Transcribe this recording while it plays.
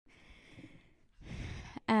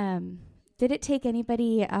Did it take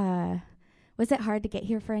anybody, was it hard to get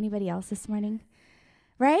here for anybody else this morning?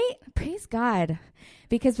 Right? Praise God,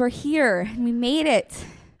 because we're here and we made it.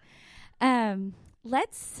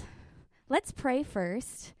 Let's pray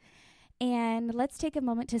first, and let's take a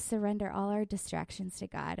moment to surrender all our distractions to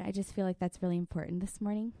God. I just feel like that's really important this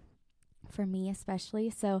morning, for me especially.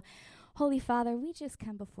 So, Holy Father, we just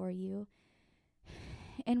come before you,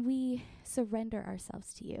 and we surrender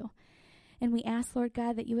ourselves to you. And we ask, Lord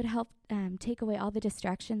God, that you would help take away all the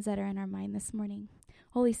distractions that are in our mind this morning.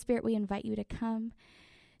 Holy Spirit, we invite you to come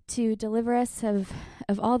to deliver us of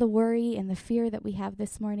all the worry and the fear that we have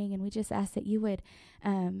this morning. And we just ask that you would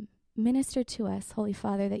minister to us, Holy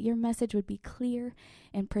Father, that your message would be clear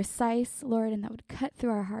and precise, Lord, and that would cut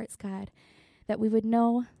through our hearts, God, that we would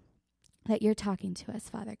know that you're talking to us,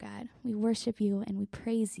 Father God. We worship you and we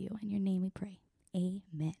praise you. In your name we pray.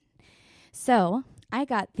 Amen. So I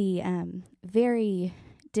got the very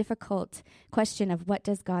difficult question of what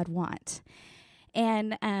does God want?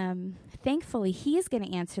 And thankfully, he's going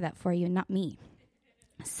to answer that for you, not me.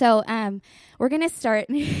 So we're going to start.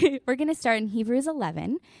 We're going to start in Hebrews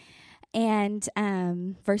 11, and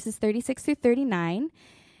verses 36 through 39.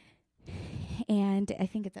 And I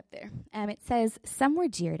think it's up there. It says, "Some were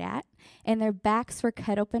jeered at, and their backs were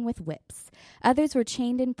cut open with whips. Others were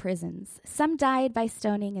chained in prisons. Some died by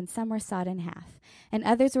stoning, and some were sawed in half. And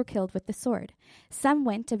others were killed with the sword. Some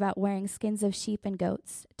went about wearing skins of sheep and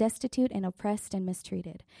goats, destitute and oppressed and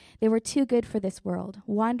mistreated. They were too good for this world,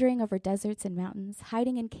 wandering over deserts and mountains,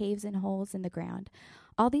 hiding in caves and holes in the ground.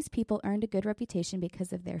 All these people earned a good reputation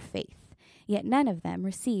because of their faith. Yet none of them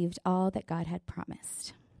received all that God had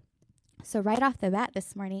promised." So right off the bat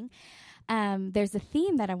this morning, there's a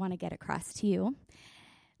theme that I want to get across to you,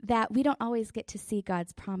 that we don't always get to see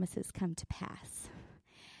God's promises come to pass.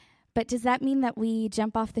 But does that mean that we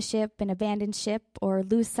jump off the ship and abandon ship or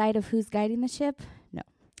lose sight of who's guiding the ship? No.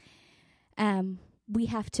 We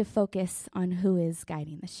have to focus on who is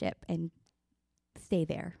guiding the ship and stay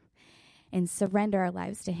there and surrender our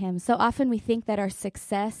lives to him. So often we think that our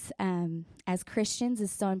success as Christians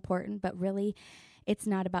is so important, but really it's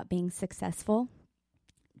not about being successful.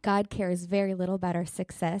 God cares very little about our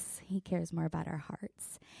success. He cares more about our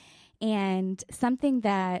hearts. And something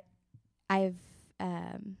that I've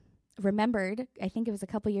remembered, I think it was a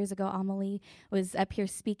couple years ago, Amelie was up here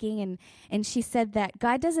speaking, and she said that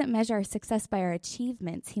God doesn't measure our success by our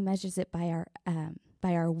achievements. He measures it by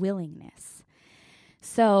our willingness.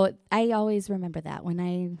 So I always remember that when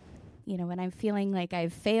I'm feeling like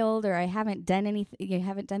I've failed or I haven't done anything,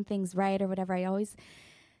 haven't done things right or whatever, I always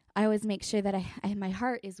make sure that my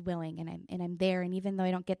heart is willing and I'm there. And even though I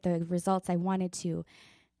don't get the results I wanted to,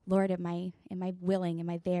 Lord, am I willing? Am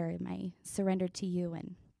I there? Am I surrendered to you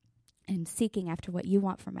and seeking after what you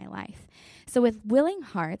want for my life? So with willing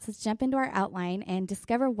hearts, let's jump into our outline and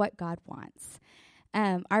discover what God wants.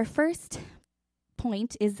 Our first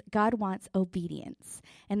point is God wants obedience,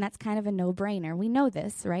 and that's kind of a no-brainer. We know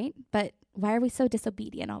this, right? But why are we so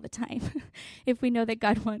disobedient all the time if we know that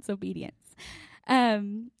God wants obedience?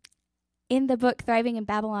 In the book Thriving in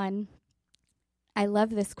Babylon, I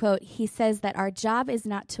love this quote. He says that our job is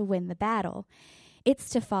not to win the battle. It's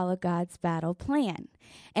to follow God's battle plan.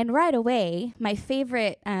 And right away, my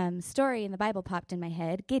favorite story in the Bible popped in my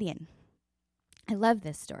head, Gideon. I love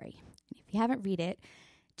this story. If you haven't read it,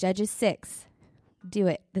 Judges 6. Do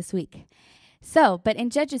it this week. But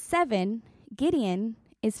in Judges 7, Gideon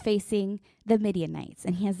is facing the Midianites,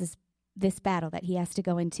 and he has this battle that he has to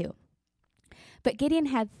go into. But Gideon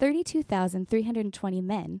had 32,320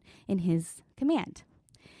 men in his command.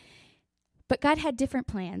 But God had different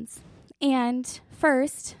plans. And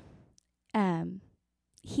first,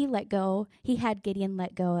 he had Gideon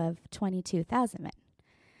let go of 22,000 men.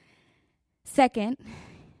 Second,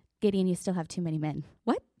 Gideon, you still have too many men.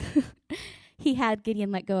 What? He had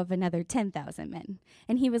Gideon let go of another 10,000 men,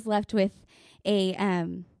 and he was left with a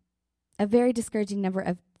very discouraging number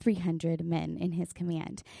of 300 men in his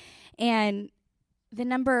command. And the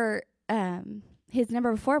number, his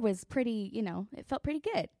number before was pretty, it felt pretty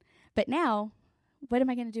good. But now, what am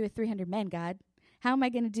I going to do with 300 men, God? How am I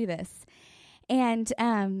going to do this? And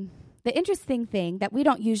the interesting thing that we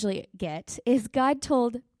don't usually get is God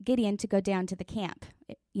told Gideon to go down to the camp,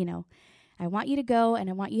 I want you to go, and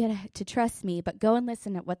I want you to trust me, but go and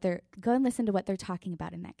listen to what they're talking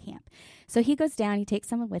about in that camp. So he goes down, he takes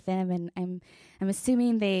someone with him, and I'm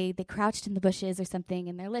assuming they crouched in the bushes or something,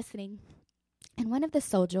 and they're listening. And one of the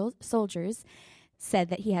soldiers said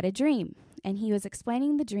that he had a dream, and he was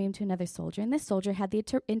explaining the dream to another soldier, and this soldier had the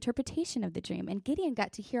interpretation of the dream, and Gideon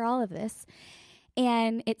got to hear all of this,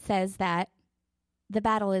 and it says that the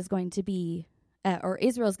battle is going to be or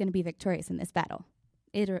Israel is going to be victorious in this battle.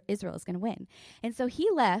 Israel is going to win. And so he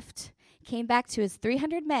left, came back to his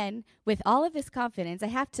 300 men with all of this confidence. I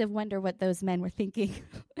have to wonder what those men were thinking.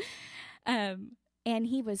 And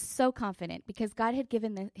he was so confident because God had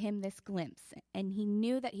given him this glimpse, and he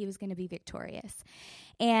knew that he was going to be victorious.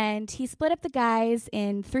 And he split up the guys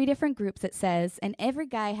in 3 different groups, it says, and every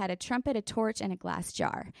guy had a trumpet, a torch, and a glass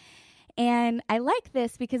jar. And I like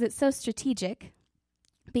this because it's so strategic,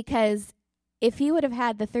 because if he would have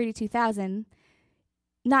had the 32,000,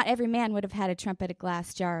 not every man would have had a trumpet, a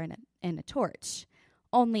glass jar, and a torch.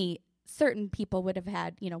 Only certain people would have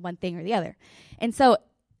had, one thing or the other. And so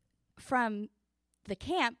from the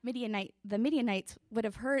camp, the Midianites would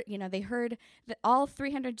have heard, they heard that all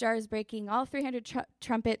 300 jars breaking, all 300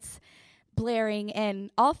 trumpets blaring,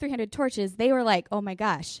 and all 300 torches. They were like, oh my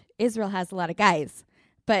gosh, Israel has a lot of guys.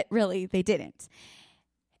 But really, they didn't.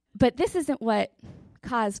 But this isn't what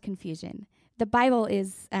caused confusion. The Bible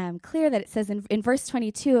is clear that it says in verse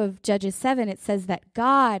 22 of Judges 7, it says that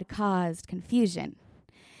God caused confusion.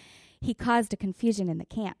 He caused a confusion in the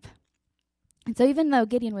camp. And so even though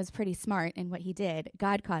Gideon was pretty smart in what he did,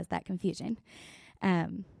 God caused that confusion.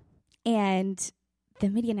 And the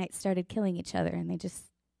Midianites started killing each other, and they just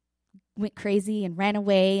went crazy and ran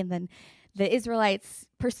away. And then the Israelites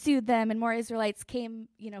pursued them, and more Israelites came,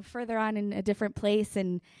 further on in a different place.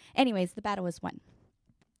 And anyways, the battle was won.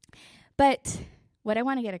 But what I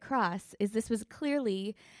want to get across is this was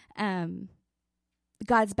clearly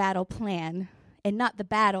God's battle plan and not the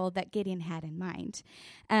battle that Gideon had in mind.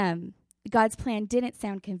 God's plan didn't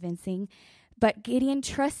sound convincing, but Gideon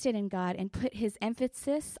trusted in God and put his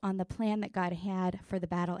emphasis on the plan that God had for the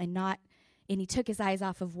battle, and he took his eyes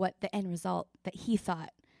off of what the end result that he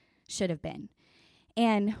thought should have been.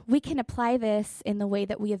 And we can apply this in the way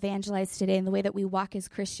that we evangelize today, in the way that we walk as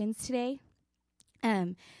Christians today.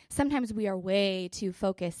 Sometimes we are way too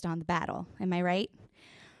focused on the battle. Am I right?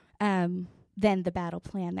 Than the battle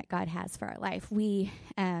plan that God has for our life. We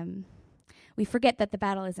forget that the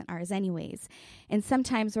battle isn't ours anyways. And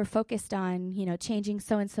sometimes we're focused on, changing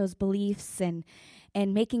so-and-so's beliefs and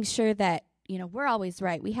making sure that, we're always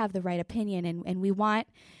right. We have the right opinion, and we want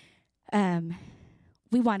to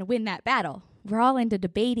win that battle. We're all into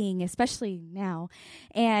debating, especially now.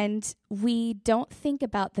 And we don't think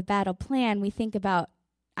about the battle plan. We think about,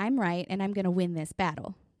 I'm right, and I'm going to win this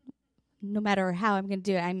battle. No matter how I'm going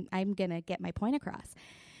to do it, I'm going to get my point across.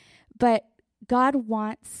 But God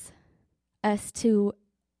wants us to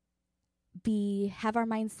have our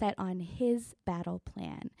mindset on his battle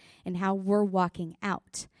plan and how we're walking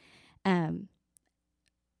out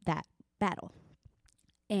that battle.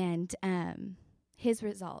 And his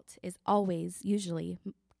result is always, usually,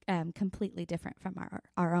 completely different from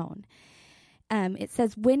our own. It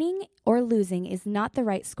says, winning or losing is not the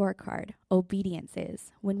right scorecard. Obedience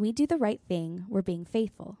is. When we do the right thing, we're being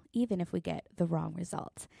faithful, even if we get the wrong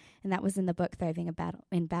result. And that was in the book Thriving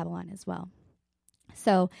in Babylon as well.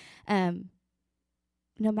 So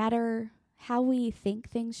no matter how we think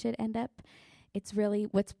things should end up, it's really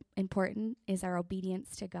what's important is our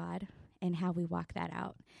obedience to God and how we walk that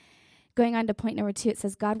out. Going on to point number 2, it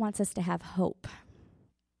says God wants us to have hope.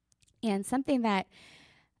 And something that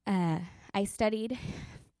I studied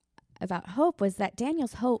about hope was that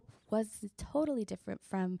Daniel's hope was totally different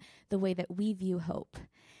from the way that we view hope.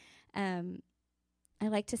 I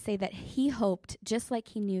like to say that he hoped just like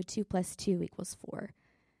he knew 2 + 2 = 4.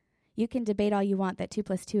 You can debate all you want that 2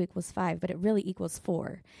 + 2 = 5, but it really equals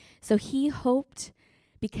 4. So he hoped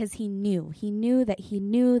because he knew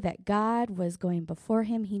that God was going before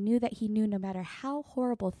him. He knew no matter how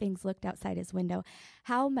horrible things looked outside his window,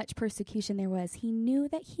 how much persecution there was, he knew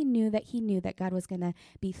that God was going to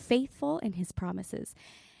be faithful in his promises.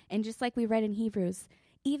 And just like we read in Hebrews,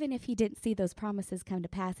 even if he didn't see those promises come to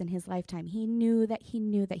pass in his lifetime, he knew that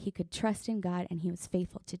he could trust in God, and he was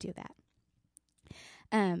faithful to do that.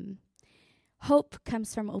 Hope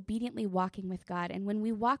comes from obediently walking with God. And when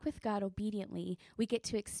we walk with God obediently, we get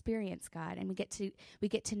to experience God, and we get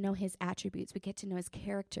to know his attributes. We get to know his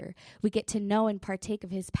character. We get to know and partake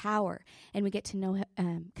of his power, and we get to know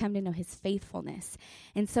come to know his faithfulness.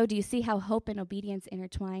 And so do you see how hope and obedience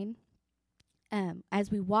intertwine?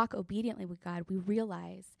 As we walk obediently with God, we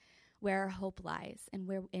realize where our hope lies and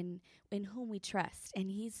where in whom we trust.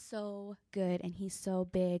 And he's so good, and he's so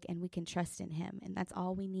big, and we can trust in him, and that's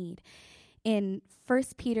all we need. In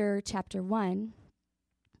 1 Peter chapter 1,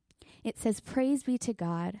 it says, "Praise be to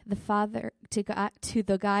God, the Father, to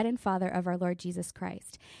the God and Father of our Lord Jesus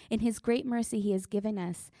Christ. In his great mercy, he has given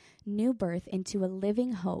us new birth into a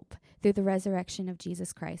living hope through the resurrection of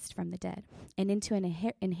Jesus Christ from the dead, and into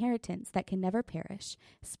an inheritance that can never perish,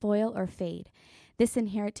 spoil, or fade. This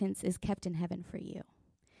inheritance is kept in heaven for you.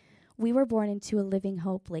 We were born into a living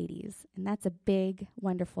hope, ladies, and that's a big,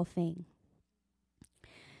 wonderful thing.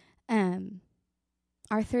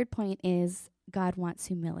 Our third point is God wants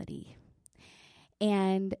humility.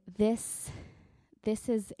 And this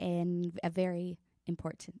is a very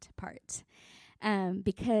important part,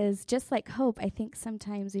 because just like hope, I think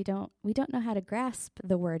sometimes we don't know how to grasp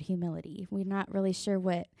the word humility. We're not really sure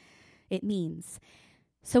what it means.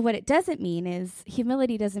 So what it doesn't mean is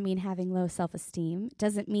humility doesn't mean having low self-esteem. It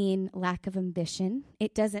doesn't mean lack of ambition.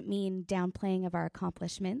 It doesn't mean downplaying of our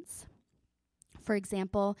accomplishments. For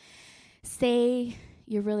example, say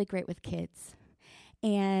you're really great with kids,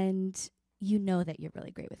 and you know that you're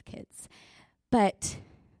really great with kids, but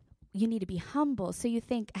you need to be humble. So you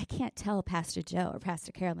think, I can't tell Pastor Joe or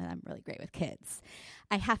Pastor Carolyn I'm really great with kids.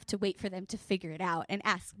 I have to wait for them to figure it out and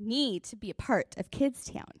ask me to be a part of Kids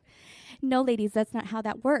Town. No, ladies, that's not how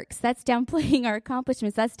that works. That's downplaying our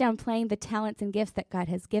accomplishments. That's downplaying the talents and gifts that God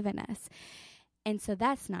has given us. And so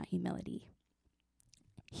that's not humility.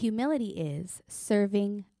 Humility is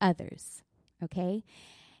serving others, okay?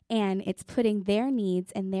 And it's putting their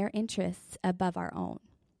needs and their interests above our own.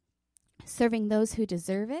 Serving those who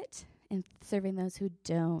deserve it and serving those who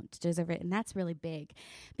don't deserve it. And that's really big,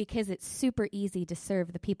 because it's super easy to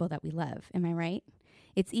serve the people that we love. Am I right?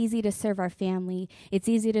 It's easy to serve our family. It's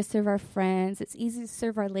easy to serve our friends. It's easy to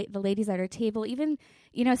serve the ladies at our table. Even,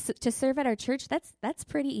 to serve at our church, that's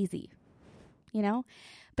pretty easy,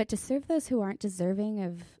 But to serve those who aren't deserving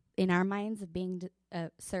of, in our minds, of being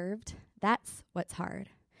served, that's what's hard.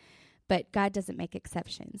 But God doesn't make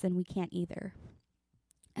exceptions, and we can't either.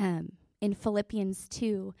 In Philippians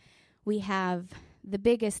 2, we have the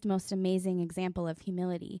biggest, most amazing example of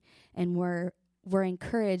humility, and we're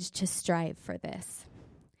encouraged to strive for this.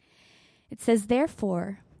 It says,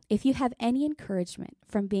 therefore, if you have any encouragement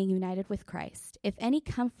from being united with Christ, if any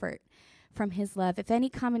comfort from his love, if any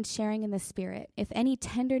common sharing in the Spirit, if any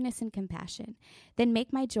tenderness and compassion, then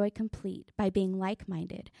make my joy complete by being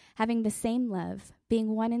like-minded, having the same love,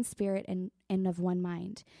 being one in spirit and of one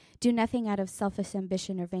mind. Do nothing out of selfish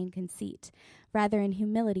ambition or vain conceit. Rather, in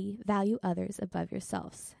humility, value others above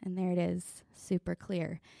yourselves. And there it is, super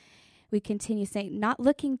clear. We continue saying, not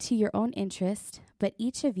looking to your own interest, but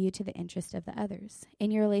each of you to the interest of the others.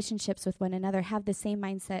 In your relationships with one another, have the same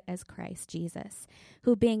mindset as Christ Jesus,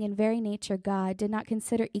 who being in very nature God, did not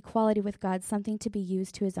consider equality with God something to be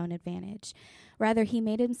used to his own advantage. Rather, he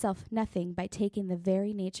made himself nothing by taking the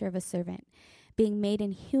very nature of a servant. Being made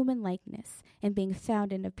in human likeness, and being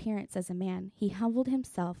found in appearance as a man, he humbled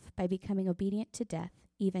himself by becoming obedient to death,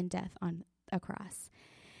 even death on a cross.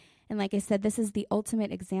 And like I said, this is the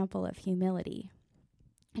ultimate example of humility.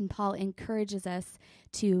 And Paul encourages us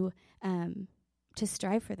to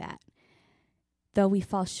strive for that. Though we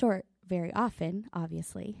fall short very often,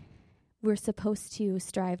 obviously, we're supposed to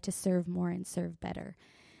strive to serve more and serve better.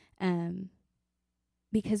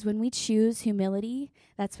 Because when we choose humility,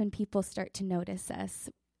 that's when people start to notice us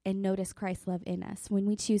and notice Christ's love in us. When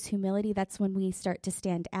we choose humility, that's when we start to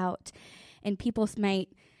stand out. And people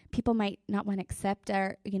might not want to accept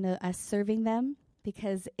us serving them,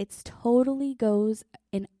 because it's totally goes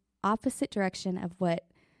in opposite direction of what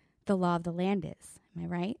the law of the land is. Am I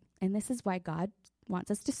right? And this is why God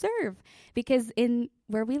wants us to serve, because in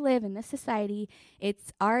where we live in this society,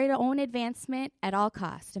 it's our own advancement at all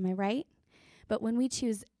cost. Am I right? But when we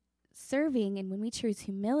choose serving and when we choose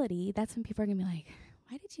humility, that's when people are going to be like,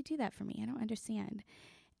 why did you do that for me? I don't understand.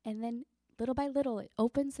 And then little by little, it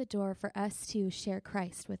opens the door for us to share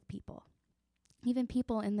Christ with people. Even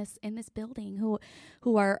people in this building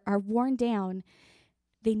who are worn down,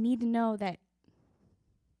 they need to know that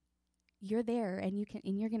you're there and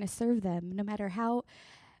you're going to serve them no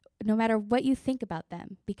matter what you think about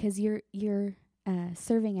them, because you're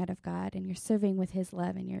serving out of God and you're serving with his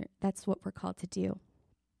love, and that's what we're called to do.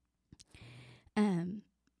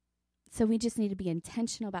 So we just need to be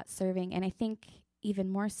intentional about serving, and I think even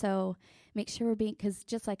more so, make sure we're being, because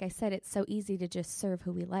just like I said, it's so easy to just serve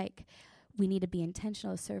who we like. We need to be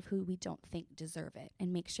intentional to serve who we don't think deserve it,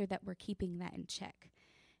 and make sure that we're keeping that in check,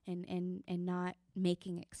 and not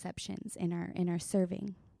making exceptions in our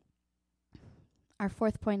serving. Our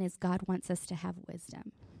fourth point is God wants us to have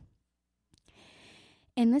wisdom.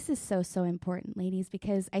 And this is so, so important, ladies,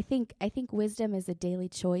 because I think wisdom is a daily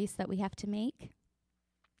choice that we have to make.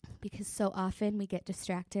 because so often we get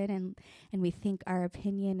distracted and we think our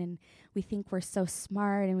opinion, and we think we're so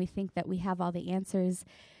smart, and we think that we have all the answers.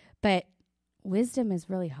 But wisdom is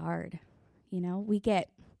really hard. You know, we get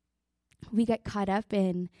caught up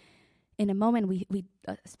in a moment. We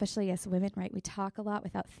especially as women, right? We talk a lot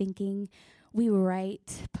without thinking. We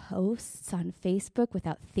write posts on Facebook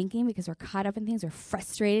without thinking because we're caught up in things. We're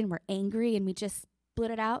frustrated and we're angry and we just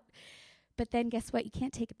split it out. But then guess what? You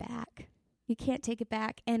can't take it back. You can't take it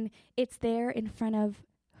back. And it's there in front of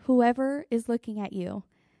whoever is looking at you.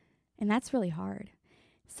 And that's really hard.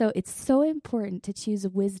 So it's so important to choose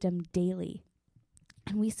wisdom daily.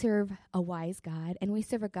 And we serve a wise God, and we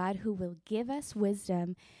serve a God who will give us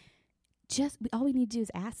wisdom. All we need to do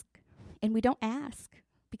is ask. And we don't ask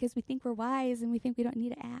because we think we're wise and we think we don't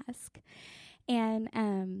need to ask.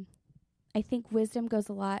 And I think wisdom goes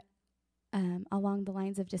a lot along the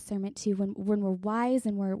lines of discernment too. When we're wise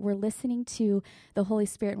and we're listening to the Holy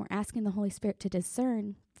Spirit and we're asking the Holy Spirit to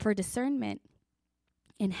discern for discernment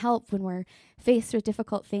and help when we're faced with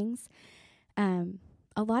difficult things,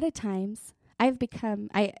 a lot of times I've become,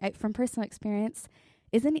 I from personal experience,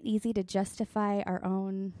 isn't it easy to justify our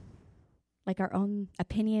own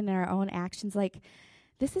opinion and our own actions? Like,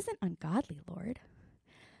 this isn't ungodly, Lord.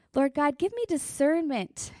 Lord God, give me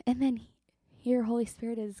discernment. And then here, Holy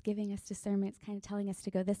Spirit is giving us discernment. It's kind of telling us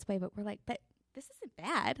to go this way, but we're like, but this isn't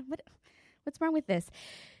bad. What's wrong with this?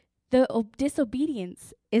 The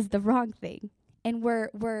disobedience is the wrong thing. And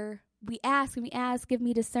we ask, give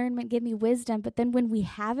me discernment, give me wisdom. But then when we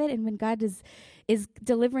have it and when God is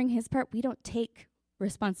delivering his part, we don't take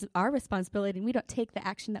our responsibility, and we don't take the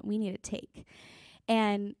action that we need to take.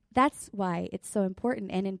 And that's why it's so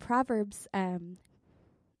important. And in Proverbs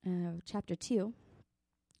chapter 2,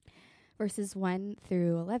 verses 1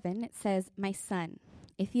 through 11, it says, "My son,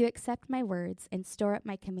 if you accept my words and store up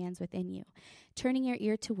my commands within you, turning your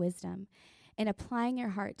ear to wisdom and applying your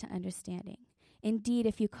heart to understanding. Indeed,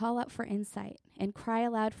 if you call out for insight and cry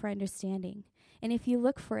aloud for understanding, and if you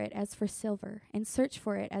look for it as for silver and search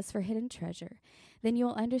for it as for hidden treasure, then you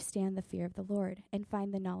will understand the fear of the Lord and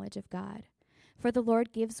find the knowledge of God. For the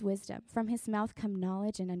Lord gives wisdom. From his mouth come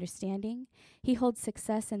knowledge and understanding. He holds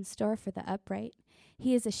success in store for the upright.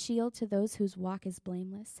 He is a shield to those whose walk is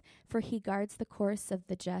blameless, for he guards the course of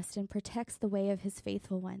the just and protects the way of his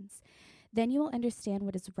faithful ones. Then you will understand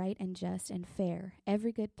what is right and just and fair,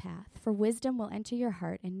 every good path. For wisdom will enter your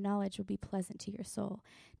heart, and knowledge will be pleasant to your soul.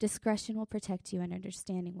 Discretion will protect you, and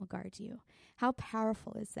understanding will guard you." How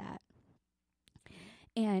powerful is that?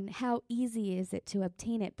 And how easy is it to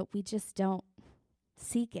obtain it, but we just don't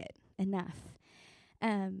seek it enough.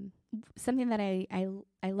 Something that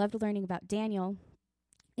I loved learning about Daniel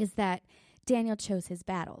is that Daniel chose his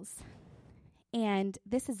battles. And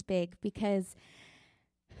this is big because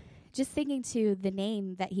just thinking to the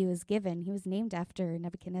name that he was given, he was named after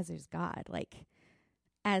Nebuchadnezzar's god. Like,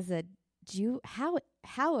 as a Jew, how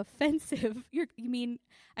offensive. You mean,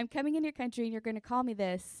 I'm coming in your country and you're going to call me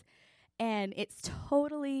this, and it's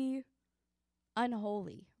totally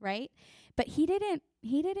unholy, right? But he didn't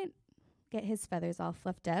get his feathers all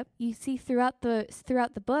fluffed up. You see throughout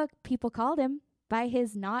the book, people called him by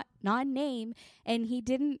his non-name, and he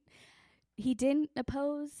didn't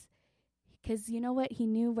oppose. Because you know what? He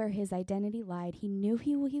knew where his identity lied. He knew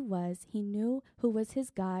who he was. He knew who was his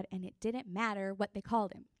God, and it didn't matter what they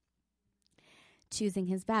called him. Choosing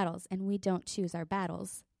his battles, and we don't choose our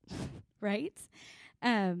battles, right?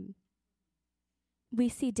 We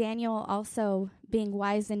see Daniel also being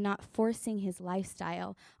wise and not forcing his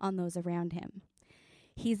lifestyle on those around him.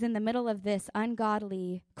 He's in the middle of this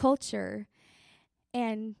ungodly culture,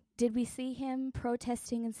 and did we see him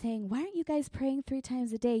protesting and saying, "Why aren't you guys praying 3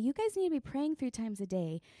 times a day? You guys need to be praying 3 times a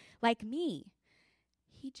day, like me."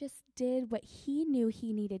 He just did what he knew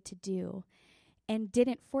he needed to do and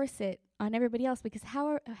didn't force it on everybody else, because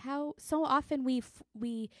how so often we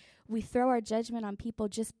throw our judgment on people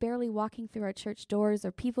just barely walking through our church doors,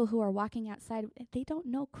 or people who are walking outside. They don't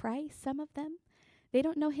know Christ, some of them. They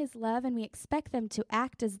don't know his love, and we expect them to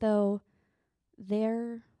act as though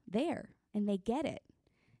they're there and they get it.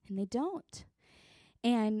 And they don't.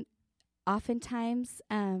 And oftentimes,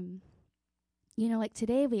 like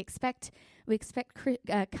today, we expect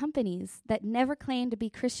companies that never claim to be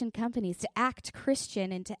Christian companies to act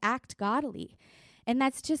Christian and to act godly, and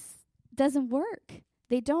that's just doesn't work.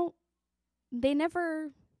 They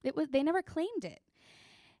never claimed it.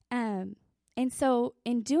 And so,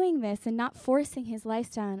 in doing this and not forcing his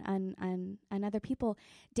lifestyle on other people,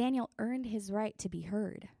 Daniel earned his right to be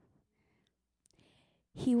heard.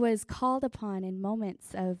 He was called upon in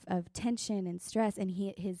moments of tension and stress, and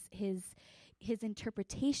his his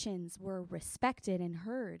interpretations were respected and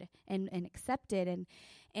heard and accepted,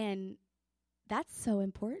 and that's so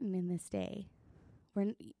important in this day.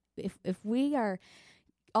 If we are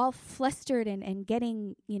all flustered and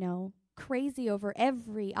getting, crazy over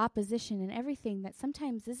every opposition and everything that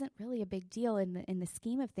sometimes isn't really a big deal in the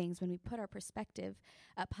scheme of things, when we put our perspective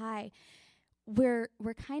up high, we're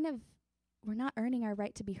not earning our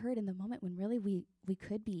right to be heard in the moment, when really we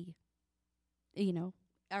could be,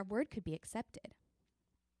 our word could be accepted.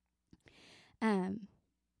 In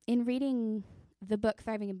reading the book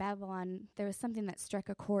Thriving in Babylon, there was something that struck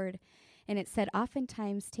a chord, and it said,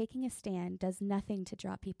 oftentimes taking a stand does nothing to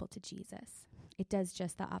draw people to Jesus. It does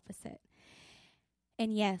just the opposite.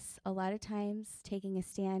 And yes, a lot of times taking a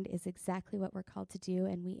stand is exactly what we're called to do,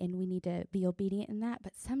 and we need to be obedient in that.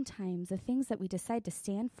 But sometimes the things that we decide to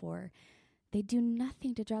stand for, they do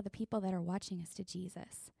nothing to draw the people that are watching us to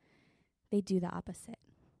Jesus. They do the opposite.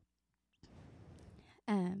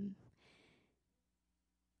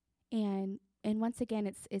 And once again,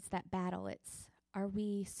 it's that battle. Are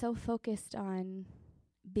we so focused on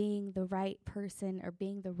being the right person, or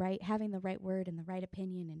having the right word and the right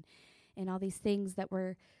opinion and all these things, that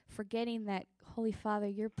we're forgetting that, Holy Father,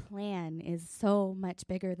 your plan is so much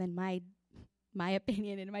bigger than my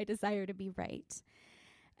opinion and my desire to be right.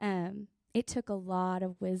 It took a lot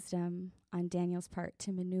of wisdom on Daniel's part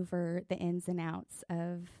to maneuver the ins and outs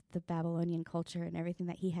of the Babylonian culture and everything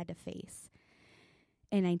that he had to face.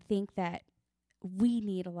 And I think that we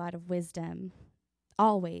need a lot of wisdom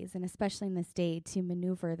always, and especially in this day, to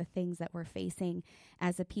maneuver the things that we're facing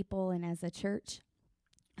as a people and as a church,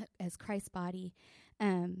 as Christ's body.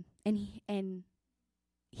 And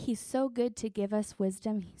he's so good to give us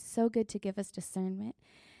wisdom. He's so good to give us discernment.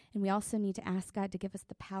 And we also need to ask God to give us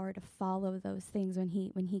the power to follow those things when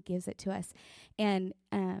he gives it to us. And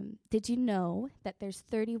did you know that there's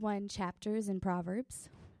 31 chapters in Proverbs?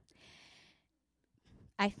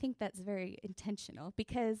 I think that's very intentional,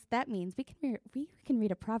 because that means we can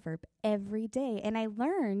read a proverb every day. And I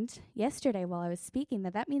learned yesterday while I was speaking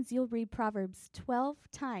that means you'll read Proverbs 12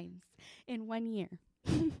 times in 1 year.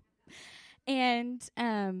 And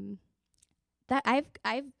that I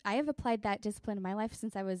have applied that discipline in my life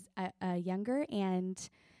since I was younger, and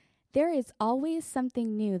there is always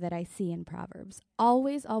something new that I see in Proverbs.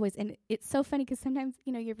 Always, always. And it's so funny because sometimes,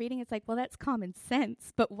 you're reading, it's like, well, that's common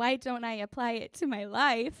sense, but why don't I apply it to my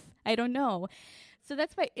life? I don't know. So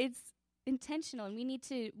that's why it's intentional, and we need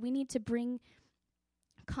to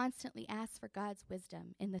constantly ask for God's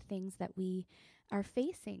wisdom in the things that we are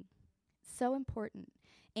facing. So important.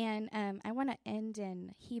 And I want to end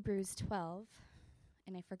in Hebrews 12,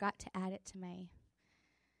 and I forgot to add it to my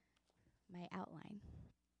outline.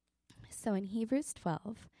 So in Hebrews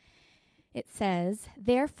 12, it says,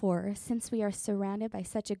 "Therefore, since we are surrounded by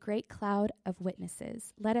such a great cloud of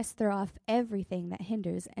witnesses, let us throw off everything that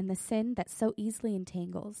hinders and the sin that so easily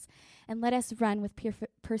entangles, and let us run with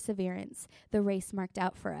perseverance the race marked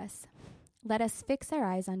out for us. Let us fix our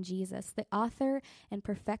eyes on Jesus, the author and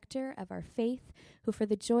perfecter of our faith, who for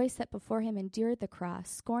the joy set before him endured the cross,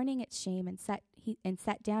 scorning its shame, and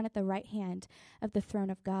sat down at the right hand of the throne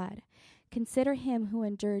of God. Consider him who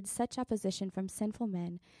endured such opposition from sinful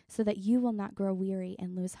men, so that you will not grow weary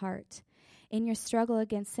and lose heart. In your struggle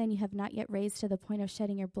against sin, you have not yet raised to the point of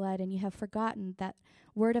shedding your blood, and you have forgotten that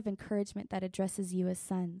word of encouragement that addresses you as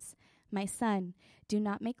sons. My son, do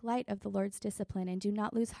not make light of the Lord's discipline, and do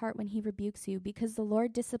not lose heart when he rebukes you, because the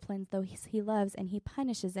Lord disciplines those he loves, and he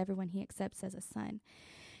punishes everyone he accepts as a son."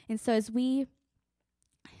 And so as we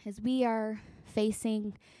are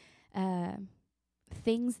facing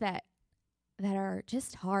things that are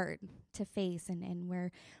just hard to face, and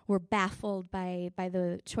we're baffled by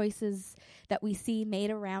the choices that we see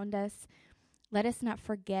made around us, let us not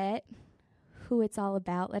forget who it's all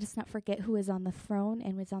about. Let us not forget who is on the throne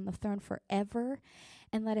and was on the throne forever,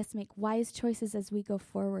 and let us make wise choices as we go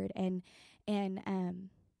forward and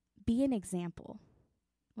be an example,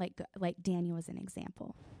 like Daniel was an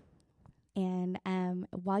example. And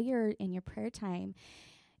while you're in your prayer time,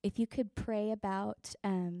 if you could pray about,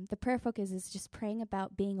 the prayer focus is just praying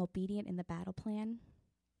about being obedient in the battle plan.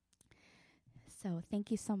 So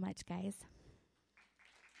thank you so much, guys.